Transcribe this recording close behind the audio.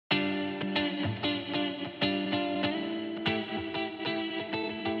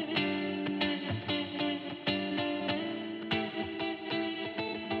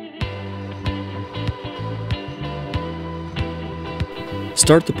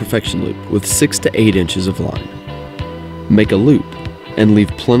Start the perfection loop with 6 to 8 inches of line. Make a loop and leave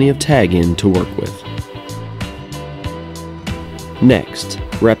plenty of tag end to work with. Next,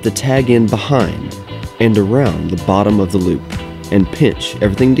 wrap the tag end behind and around the bottom of the loop and pinch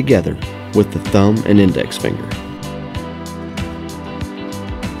everything together with the thumb and index finger.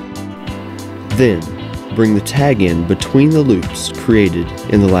 Then, bring the tag end between the loops created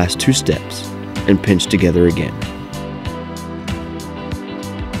in the last 2 steps and pinch together again.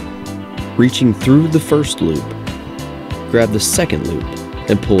 Reaching through the first loop, grab the second loop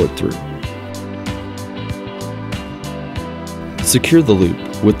and pull it through. Secure the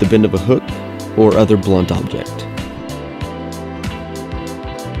loop with the bend of a hook or other blunt object.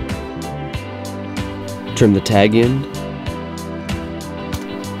 Trim the tag end,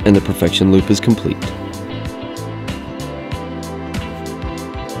 and the perfection loop is complete.